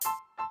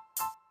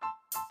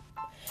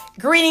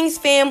Greetings,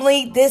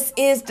 family. This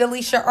is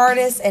Delisha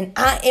Artist, and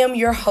I am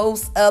your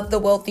host of the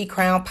Wealthy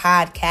Crown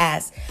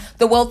podcast.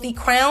 The Wealthy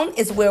Crown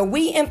is where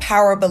we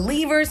empower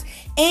believers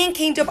and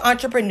kingdom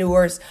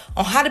entrepreneurs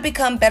on how to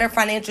become better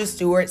financial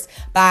stewards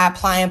by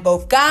applying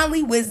both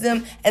godly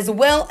wisdom as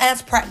well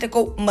as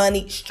practical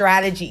money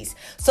strategies.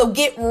 So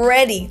get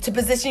ready to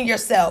position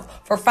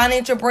yourself for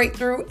financial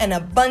breakthrough and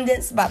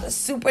abundance by the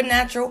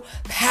supernatural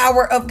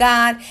power of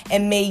God,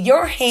 and may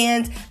your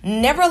hands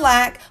never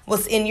lack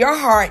what's in your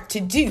heart to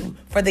do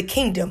for the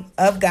kingdom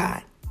of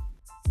God.